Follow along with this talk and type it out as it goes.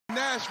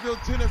Nashville,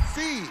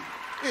 Tennessee,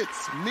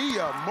 it's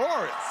Mia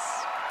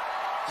Morris.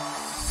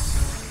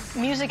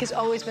 Music has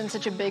always been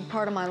such a big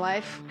part of my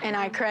life, and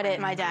I credit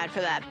my dad for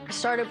that. I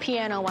started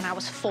piano when I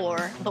was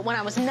 4, but when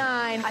I was 9,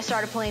 I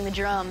started playing the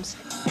drums.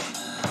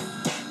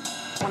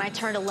 When I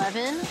turned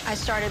 11, I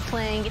started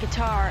playing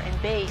guitar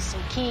and bass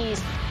and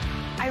keys.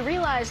 I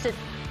realized that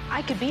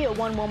I could be a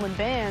one-woman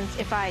band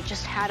if I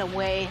just had a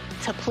way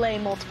to play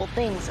multiple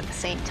things at the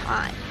same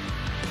time.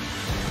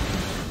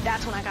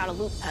 That's when I got a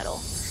loop pedal.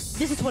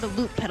 This is what a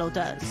loop pedal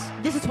does.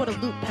 This is what a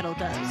loop pedal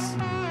does.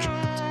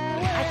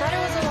 I thought it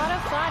was a lot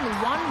of fun,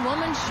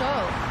 one-woman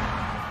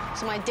show.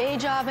 So my day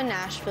job in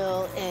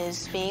Nashville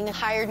is being a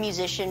hired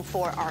musician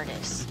for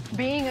artists.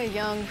 Being a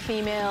young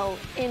female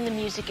in the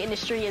music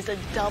industry is a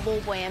double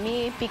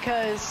whammy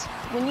because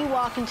when you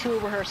walk into a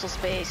rehearsal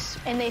space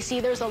and they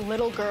see there's a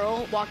little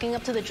girl walking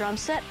up to the drum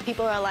set,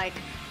 people are like,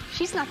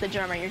 she's not the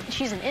drummer,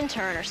 she's an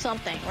intern or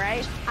something,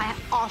 right? I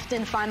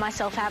often find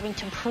myself having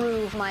to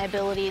prove my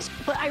abilities,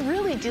 but I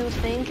really do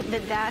think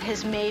that that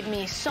has made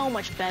me so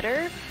much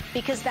better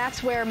because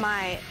that's where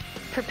my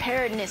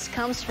preparedness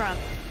comes from.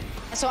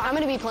 So I'm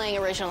gonna be playing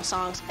original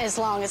songs as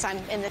long as I'm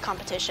in the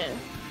competition.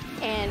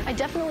 And I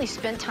definitely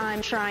spent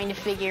time trying to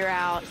figure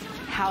out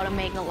how to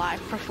make a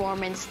live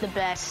performance the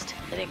best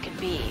that it could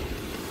be.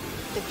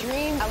 The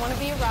dream, I wanna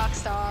be a rock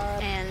star,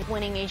 and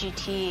winning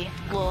AGT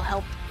will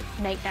help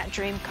make that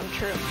dream come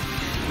true.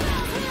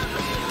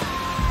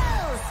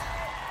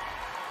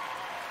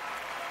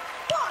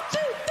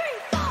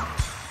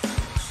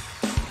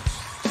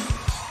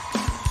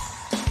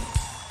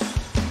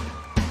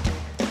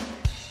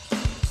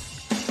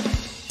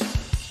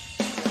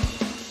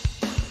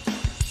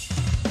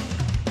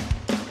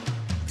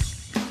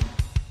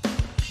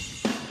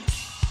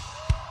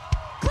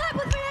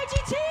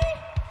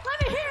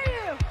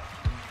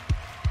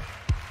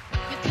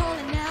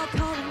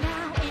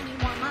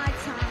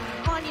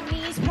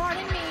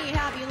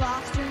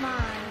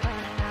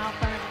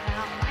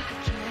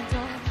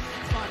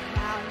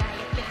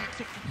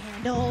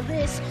 All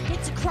this,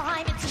 it's a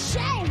crime, it's a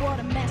shame, what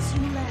a mess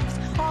you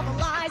left. All the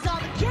lies, all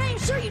the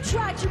games, sure you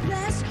tried your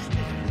best. You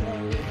can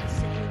play, you can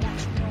say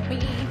that you know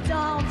me,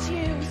 don't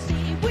you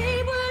see?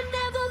 We were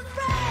never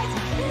friends,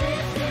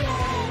 it's the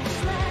end,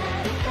 just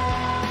let it go.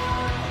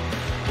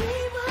 We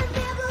were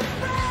never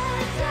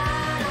friends, I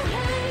don't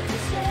hate to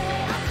say,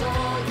 I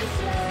told you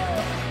so.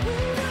 We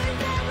were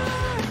never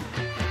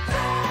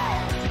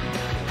friends,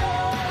 oh,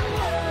 oh.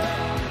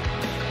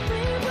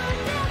 We were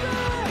never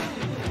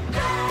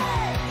friends.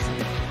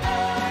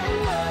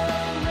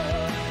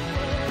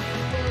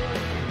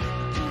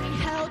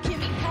 Give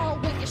me hell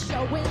when you're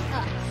showing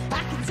up. I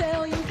can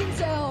tell, you can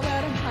tell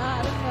that I'm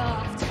hot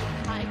enough to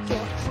hide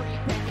your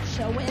creep when you're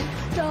showing.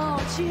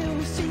 Don't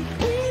you see?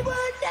 We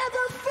were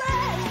never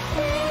friends.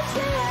 It's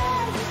the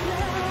end, just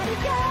let it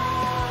go.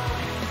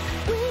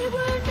 We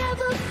were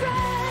never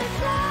friends.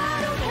 I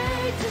don't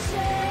hate to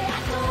say, I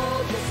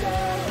told you so.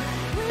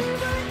 We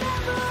were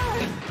never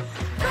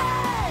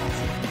friends.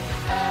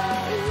 Oh,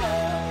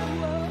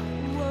 whoa,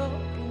 whoa,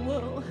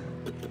 whoa.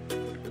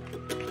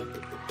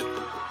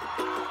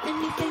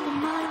 Anything of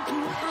mine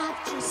you have,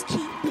 just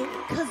keep it,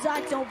 cause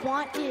I don't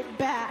want it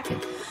back.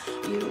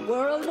 You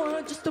were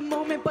alone just a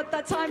moment, but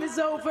that time is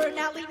over.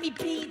 Now leave me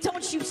be,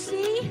 don't you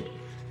see?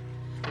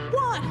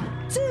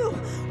 1, 2,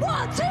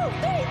 1, 2,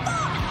 3,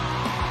 4.